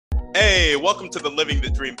Hey, welcome to the Living the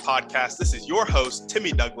Dream podcast. This is your host,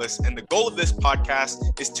 Timmy Douglas, and the goal of this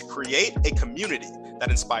podcast is to create a community that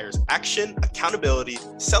inspires action, accountability,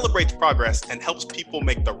 celebrates progress, and helps people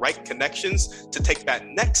make the right connections to take that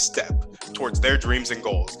next step towards their dreams and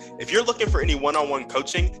goals. If you're looking for any one-on-one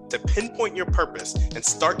coaching to pinpoint your purpose and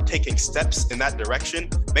start taking steps in that direction,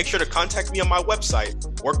 make sure to contact me on my website,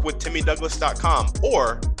 workwithtimmydouglas.com,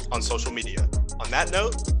 or on social media. On that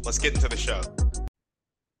note, let's get into the show.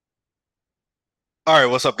 All right,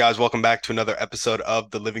 what's up, guys? Welcome back to another episode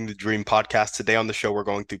of the Living the Dream podcast. Today on the show, we're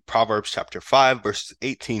going through Proverbs chapter 5, verses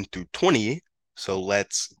 18 through 20. So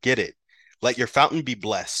let's get it. Let your fountain be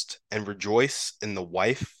blessed and rejoice in the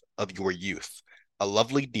wife of your youth, a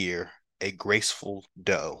lovely deer, a graceful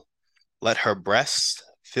doe. Let her breasts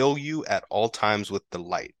fill you at all times with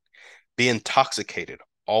delight. Be intoxicated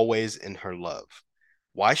always in her love.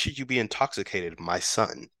 Why should you be intoxicated, my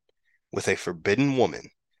son, with a forbidden woman,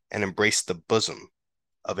 and embrace the bosom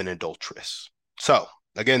of an adulteress? So,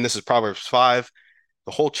 again, this is Proverbs 5.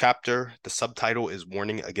 The whole chapter, the subtitle is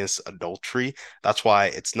Warning Against Adultery. That's why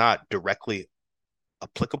it's not directly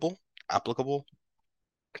applicable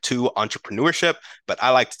to entrepreneurship, but I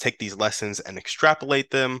like to take these lessons and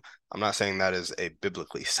extrapolate them. I'm not saying that is a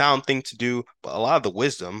biblically sound thing to do, but a lot of the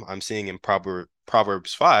wisdom I'm seeing in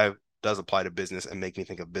Proverbs 5 does apply to business and make me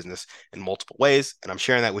think of business in multiple ways, and I'm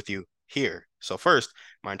sharing that with you here. So first,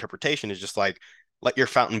 my interpretation is just like, let your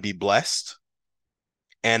fountain be blessed.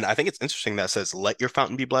 And I think it's interesting that it says, let your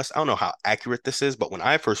fountain be blessed. I don't know how accurate this is, but when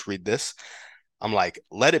I first read this, I'm like,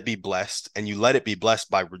 let it be blessed. And you let it be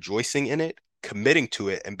blessed by rejoicing in it, committing to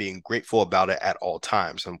it, and being grateful about it at all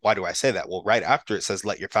times. And why do I say that? Well, right after it says,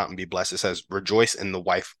 let your fountain be blessed, it says, rejoice in the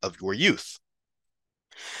wife of your youth.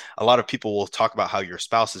 A lot of people will talk about how your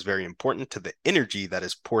spouse is very important to the energy that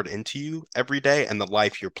is poured into you every day and the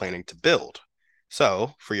life you're planning to build.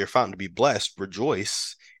 So, for your fountain to be blessed,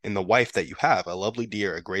 rejoice in the wife that you have, a lovely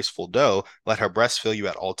deer, a graceful doe. Let her breast fill you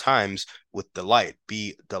at all times with delight.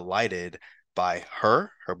 Be delighted by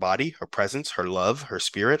her body, her presence, her love, her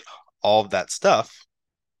spirit, all of that stuff.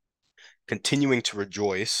 Continuing to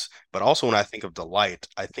rejoice, but also when I think of delight,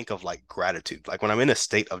 I think of like gratitude. Like when I'm in a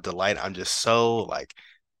state of delight, I'm just so like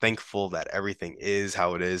thankful that everything is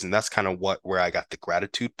how it is. And that's kind of where I got the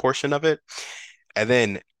gratitude portion of it. And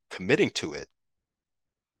then committing to it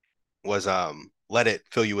was let it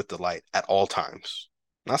fill you with delight at all times.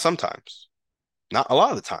 Not sometimes, not a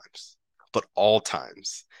lot of the times, but all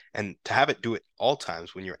times. And to have it do it all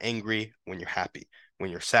times, when you're angry, when you're happy, when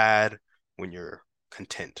you're sad, when you're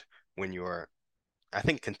content, I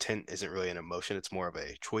think content isn't really an emotion, it's more of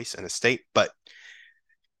a choice and a state. But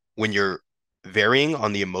when you're varying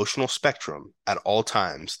on the emotional spectrum at all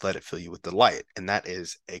times, let it fill you with delight. And that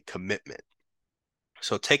is a commitment.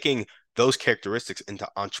 So taking those characteristics into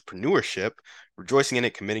entrepreneurship, rejoicing in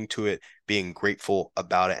it, committing to it, being grateful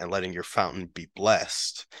about it, and letting your fountain be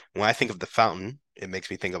blessed. When I think of the fountain, it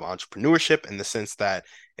makes me think of entrepreneurship in the sense that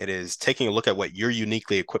it is taking a look at what you're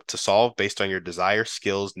uniquely equipped to solve based on your desire,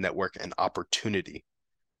 skills, network, and opportunity.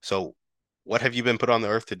 So what have you been put on the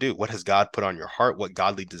earth to do? What has God put on your heart? What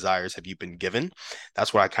godly desires have you been given?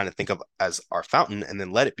 That's what I kind of think of as our fountain, and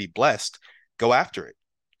then let it be blessed. Go after it.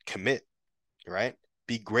 Commit, right?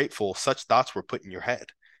 Be grateful such thoughts were put in your head.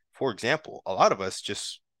 For example, a lot of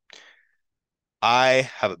us I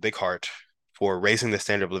have a big heart for raising the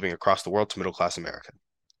standard of living across the world to middle class America.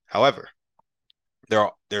 However,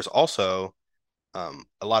 there's also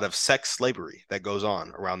a lot of sex slavery that goes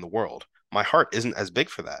on around the world. My heart isn't as big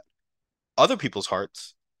for that. Other people's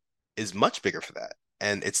hearts is much bigger for that.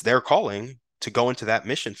 And it's their calling to go into that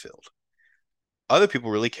mission field. Other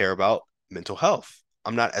people really care about mental health.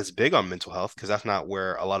 I'm not as big on mental health because that's not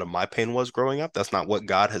where a lot of my pain was growing up. That's not what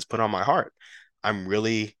God has put on my heart. I'm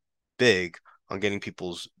really big on getting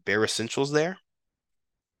people's bare essentials there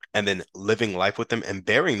and then living life with them and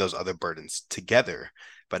bearing those other burdens together,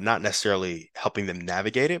 but not necessarily helping them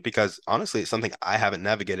navigate it because honestly, it's something I haven't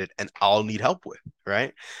navigated and I'll need help with,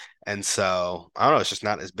 right? And so I don't know, it's just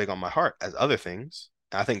not as big on my heart as other things.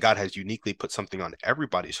 I think God has uniquely put something on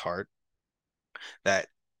everybody's heart that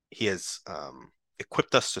he has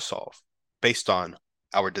equipped us to solve based on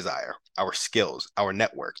our desire, our skills, our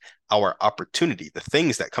network, our opportunity, the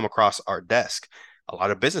things that come across our desk. A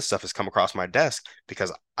lot of business stuff has come across my desk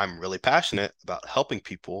because I'm really passionate about helping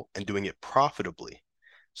people and doing it profitably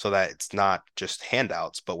so that it's not just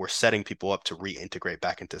handouts, but we're setting people up to reintegrate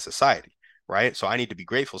back into society, right? So I need to be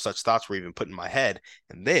grateful such thoughts were even put in my head.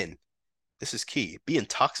 And then this is key, be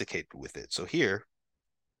intoxicated with it. So here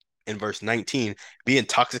in verse 19, be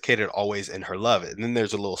intoxicated always in her love. And then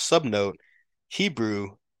there's a little subnote.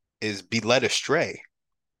 Hebrew is be led astray.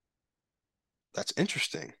 That's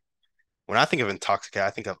interesting. When I think of intoxicate, I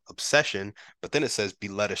think of obsession, but then it says be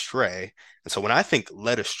led astray. And so when I think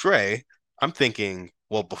led astray, I'm thinking,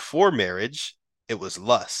 well, before marriage, it was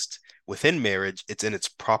lust. Within marriage, it's in its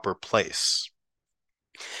proper place.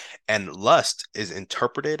 And lust is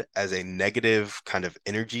interpreted as a negative kind of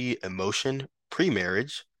energy, emotion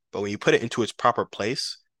pre-marriage. But when you put it into its proper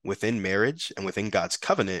place within marriage and within God's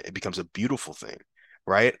covenant, it becomes a beautiful thing,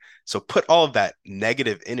 right? So put all of that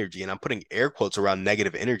negative energy, and I'm putting air quotes around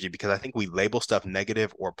negative energy because I think we label stuff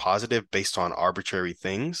negative or positive based on arbitrary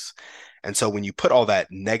things. And so when you put all that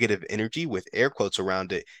negative energy with air quotes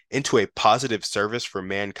around it into a positive service for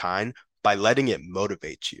mankind by letting it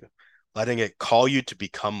motivate you, letting it call you to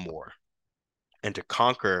become more and to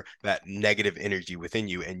conquer that negative energy within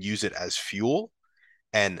you and use it as fuel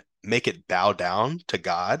and make it bow down to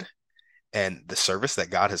God and the service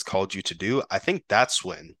that God has called you to do, I think that's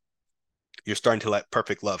when you're starting to let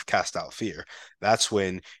perfect love cast out fear. That's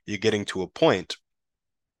when you're getting to a point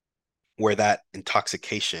where that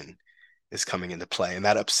intoxication is coming into play and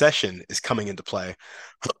that obsession is coming into play.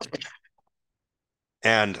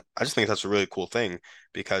 And I just think that's a really cool thing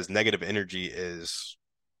because negative energy is,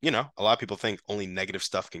 a lot of people think only negative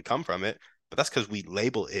stuff can come from it, but that's because we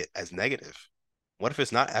label it as negative. What if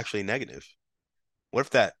it's not actually negative? What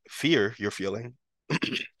if that fear you're feeling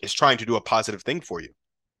is trying to do a positive thing for you?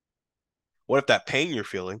 What if that pain you're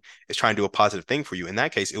feeling is trying to do a positive thing for you? In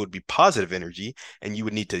that case, it would be positive energy and you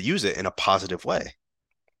would need to use it in a positive way.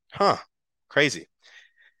 Huh. Crazy.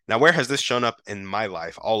 Now, where has this shown up in my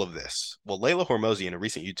life? All of this. Well, Layla Hormozi in a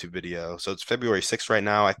recent YouTube video. So it's February 6th right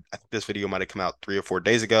now. I think this video might have come out 3 or 4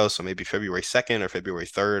 days ago. So maybe February 2nd or February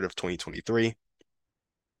 3rd of 2023.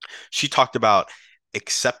 She talked about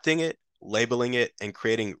accepting it, labeling it, and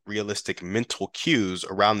creating realistic mental cues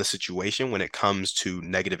around the situation when it comes to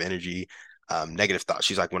negative energy, negative thoughts.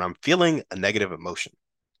 She's like, when I'm feeling a negative emotion,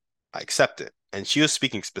 I accept it. And she was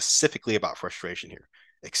speaking specifically about frustration here.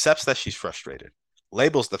 Accepts that she's frustrated,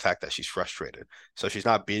 labels the fact that she's frustrated. So she's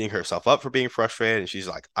not beating herself up for being frustrated. And she's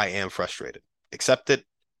like, I am frustrated. Accept it,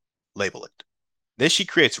 label it. Then she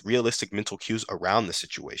creates realistic mental cues around the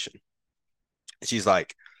situation. She's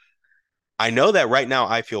like, I know that right now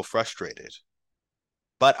I feel frustrated,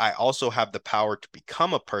 but I also have the power to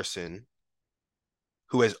become a person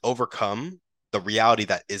who has overcome the reality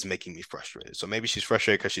that is making me frustrated. So maybe she's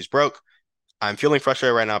frustrated because she's broke. I'm feeling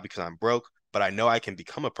frustrated right now because I'm broke, but I know I can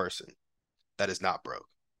become a person that is not broke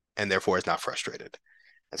and therefore is not frustrated.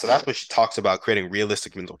 And so that's what she talks about, creating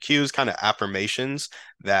realistic mental cues, kind of affirmations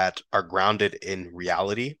that are grounded in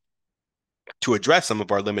reality to address some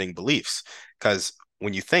of our limiting beliefs. Because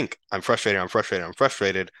when you think, I'm frustrated, I'm frustrated, I'm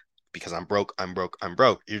frustrated because I'm broke, I'm broke, I'm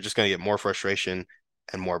broke, you're just going to get more frustration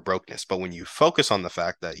and more brokenness. But when you focus on the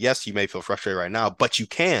fact that, yes, you may feel frustrated right now, but you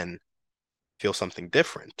can feel something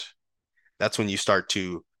different, that's when you start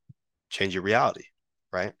to change your reality,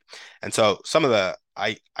 right? And so some of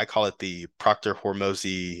I call it the Proctor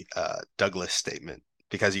Hormozy Douglas statement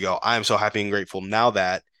because you go, I am so happy and grateful now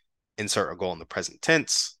that insert a goal in the present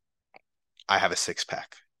tense. I have a six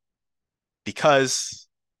pack because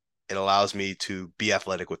it allows me to be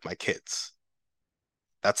athletic with my kids.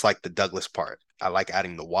 That's like the Douglas part. I like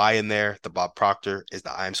adding the Y in there. The Bob Proctor is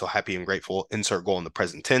the I am so happy and grateful, insert goal in the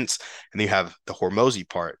present tense. And then you have the Hormozy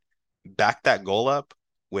part. Back that goal up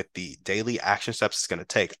with the daily action steps it's going to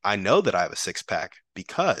take. I know that I have a six pack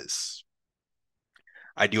because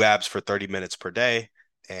I do abs for 30 minutes per day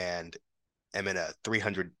and am in a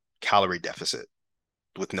 300 calorie deficit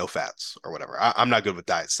with no fats or whatever. I'm not good with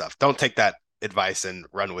diet stuff. Don't take that advice and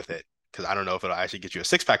run with it because I don't know if it'll actually get you a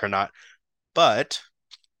six pack or not. But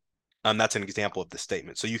that's an example of the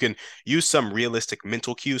statement. So you can use some realistic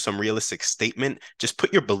mental cue, some realistic statement. Just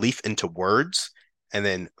put your belief into words and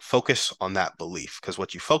then focus on that belief because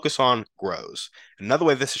what you focus on grows. Another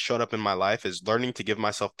way this has shown up in my life is learning to give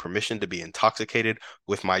myself permission to be intoxicated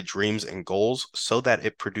with my dreams and goals so that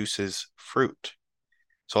it produces fruit.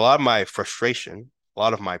 So a lot of my frustration, a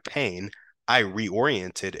lot of my pain, I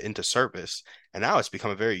reoriented into service, and now it's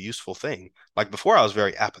become a very useful thing. Like before, I was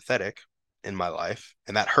very apathetic in my life,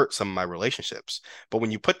 and that hurt some of my relationships. But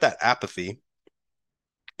when you put that apathy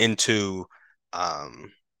into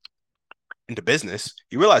um, into business,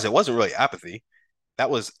 you realize it wasn't really apathy. That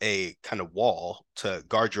was a kind of wall to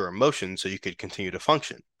guard your emotions so you could continue to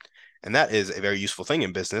function. And that is a very useful thing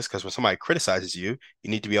in business because when somebody criticizes you, you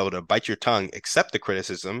need to be able to bite your tongue, accept the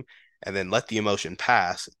criticism, and then let the emotion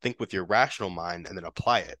pass, think with your rational mind, and then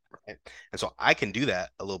apply it. Right? And so I can do that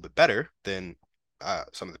a little bit better than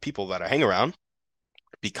some of the people that I hang around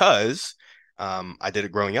because I did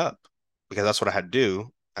it growing up, because that's what I had to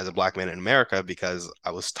do as a Black man in America because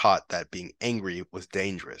I was taught that being angry was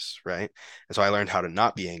dangerous, right? And so I learned how to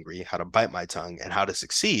not be angry, how to bite my tongue, and how to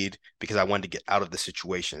succeed because I wanted to get out of the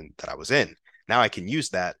situation that I was in. Now I can use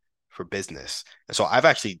that for business. And so I've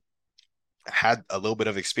actually had a little bit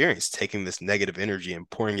of experience taking this negative energy and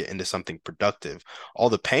pouring it into something productive. All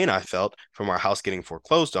the pain I felt from our house getting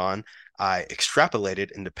foreclosed on, I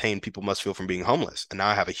extrapolated into pain people must feel from being homeless. And now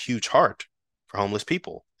I have a huge heart for homeless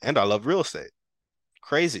people. And I love real estate.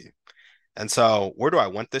 Crazy. And so, where do I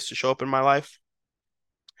want this to show up in my life?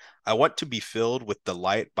 I want to be filled with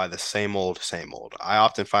delight by the same old, same old. I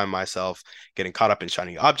often find myself getting caught up in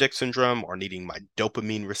shiny object syndrome or needing my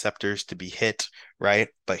dopamine receptors to be hit, right?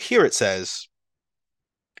 But here it says,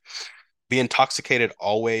 be intoxicated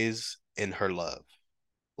always in her love.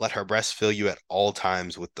 Let her breast fill you at all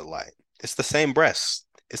times with delight. It's the same breast.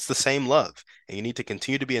 It's the same love. And you need to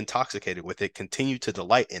continue to be intoxicated with it, continue to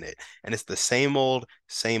delight in it. And it's the same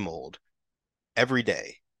old every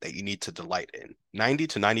day that you need to delight in. 90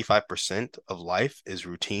 to 95% of life is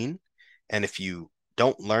routine. And if you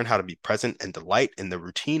don't learn how to be present and delight in the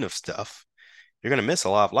routine of stuff, you're going to miss a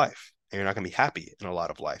lot of life and you're not going to be happy in a lot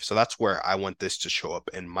of life. So that's where I want this to show up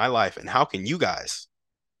in my life. And how can you guys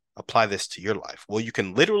apply this to your life? Well, you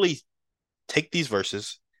can literally take these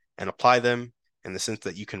verses and apply them in the sense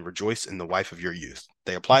that you can rejoice in the wife of your youth.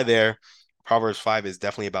 They apply there. Proverbs 5 is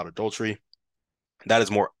definitely about adultery. That is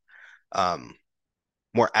more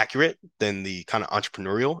accurate than the kind of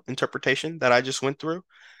entrepreneurial interpretation that I just went through.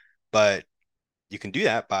 But you can do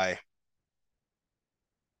that by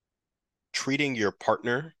treating your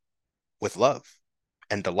partner with love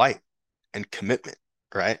and delight and commitment,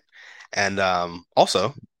 right? And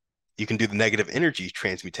also, you can do the negative energy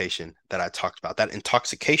transmutation that I talked about, that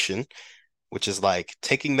intoxication, which is like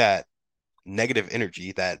taking that negative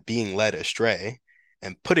energy, that being led astray,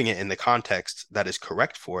 and putting it in the context that is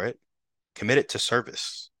correct for it. Commit it to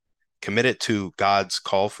service, commit it to God's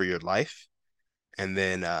call for your life, and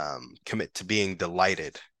then commit to being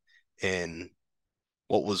delighted in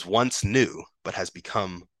what was once new but has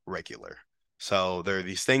become regular. So there are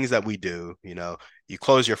these things that we do, you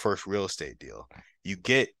close your first real estate deal, you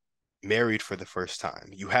get married for the first time,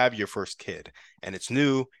 you have your first kid, and it's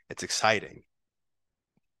new, it's exciting,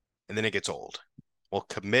 and then it gets old. Well,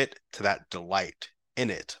 commit to that delight in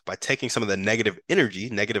it by taking some of the negative energy,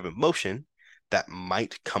 negative emotion that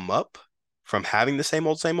might come up from having the same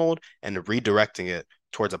old, and redirecting it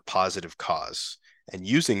towards a positive cause and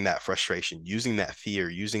using that frustration, using that fear,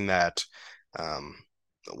 using that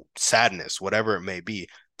sadness, whatever it may be,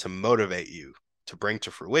 to motivate you to bring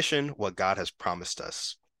to fruition what God has promised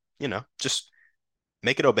us. Just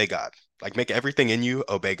make it obey God. Like, make everything in you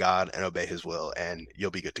obey God and obey his will, and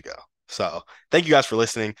you'll be good to go. So thank you guys for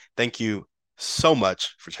listening. Thank you so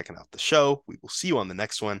much for checking out the show. We will see you on the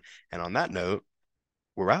next one. And on that note,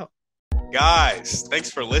 we're out. Guys,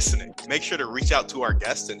 thanks for listening. Make sure to reach out to our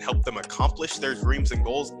guests and help them accomplish their dreams and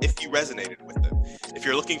goals if you resonated with them. If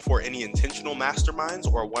you're looking for any intentional masterminds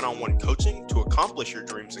or one-on-one coaching to accomplish your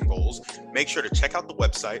dreams and goals, make sure to check out the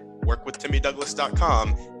website,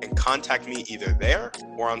 workwithtimmydouglas.com, and contact me either there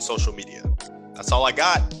or on social media. That's all I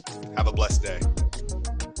got. Have a blessed day.